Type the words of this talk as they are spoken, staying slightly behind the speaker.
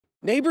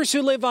Neighbors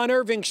who live on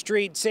Irving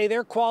Street say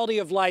their quality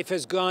of life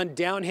has gone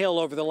downhill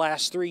over the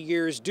last 3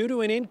 years due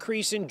to an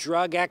increase in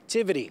drug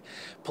activity.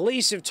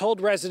 Police have told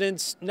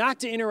residents not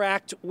to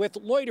interact with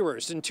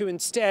loiterers and to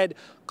instead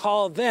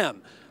call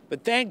them.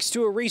 But thanks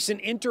to a recent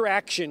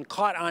interaction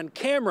caught on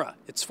camera,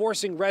 it's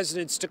forcing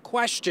residents to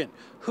question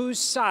whose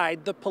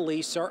side the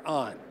police are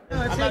on.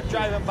 I'm not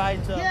driving by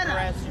to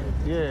harass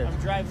you. Yeah.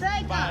 I'm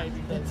driving by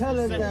because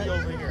send me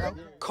over here.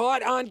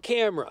 Caught on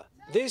camera,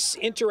 this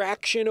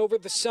interaction over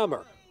the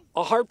summer.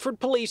 A Hartford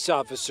police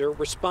officer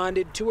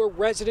responded to a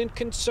resident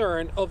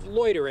concern of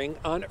loitering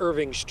on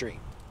Irving Street.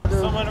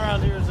 Someone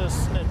around here is a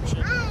snitch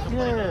and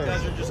complaining that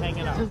guys are just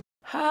hanging out.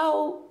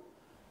 How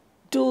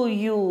do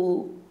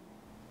you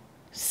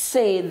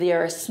say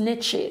there are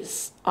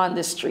snitches on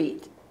the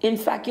street? In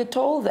fact, you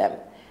told them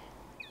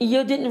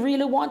you didn't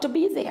really want to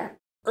be there.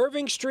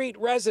 Irving Street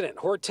resident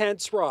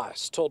Hortense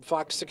Ross told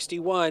Fox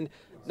 61,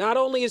 not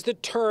only is the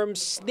term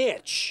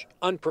snitch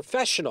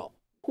unprofessional,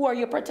 Who are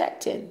you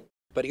protecting?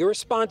 but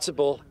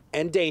irresponsible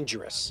and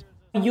dangerous.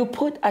 You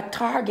put a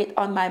target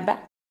on my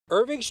back.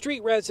 Irving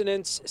Street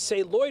residents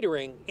say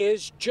loitering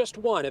is just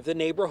one of the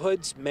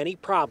neighborhood's many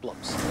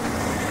problems.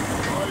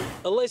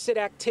 Illicit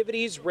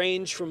activities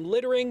range from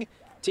littering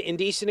to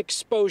indecent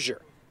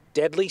exposure,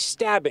 deadly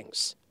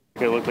stabbings.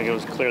 It looked like it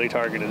was clearly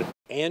targeted.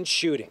 And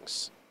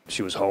shootings.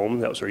 She was home,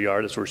 that was her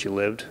yard, that's where she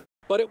lived.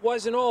 But it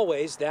wasn't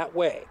always that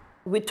way.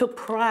 We took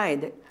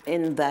pride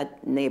in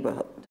that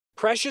neighborhood.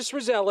 Precious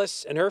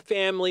Rosellis and her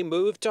family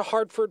moved to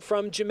Hartford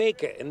from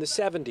Jamaica in the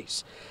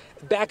 70s.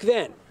 Back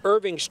then,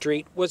 Irving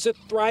Street was a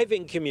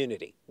thriving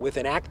community with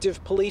an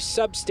active police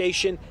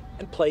substation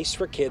and place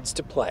for kids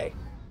to play.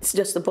 It's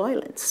just the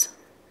violence.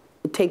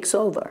 It takes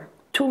over.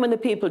 Too many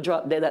people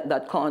drop dead at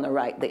that corner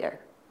right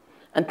there.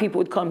 And people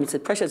would come and say,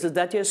 Precious, is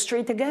that your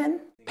street again?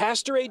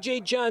 Pastor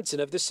A.J. Johnson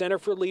of the Center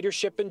for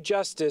Leadership and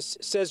Justice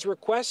says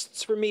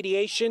requests for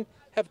mediation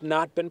have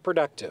not been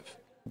productive.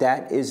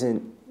 That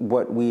isn't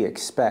what we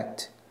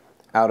expect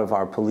out of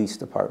our police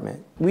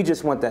department. We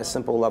just want that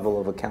simple level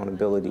of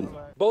accountability.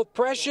 Both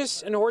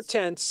Precious and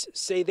Hortense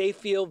say they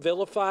feel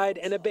vilified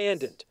and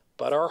abandoned,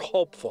 but are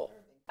hopeful.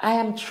 I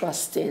am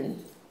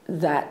trusting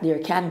that there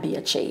can be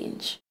a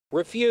change.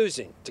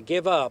 Refusing to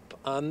give up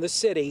on the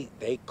city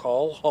they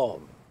call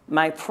home.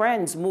 My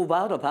friends move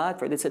out of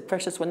Hartford. They said,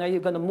 Precious, when are you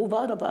going to move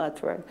out of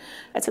Hartford?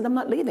 I said, I'm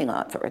not leaving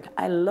Hartford.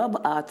 I love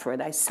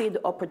Hartford. I see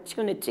the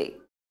opportunity.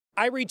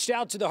 I reached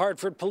out to the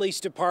Hartford Police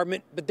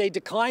Department, but they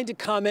declined to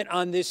comment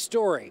on this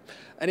story.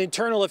 An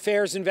internal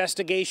affairs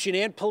investigation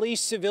and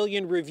police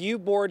civilian review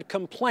board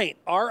complaint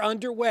are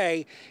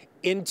underway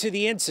into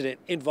the incident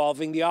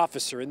involving the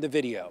officer in the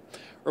video.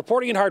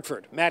 Reporting in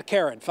Hartford, Matt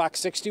Caron, Fox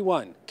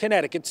 61,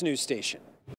 Connecticut's news station.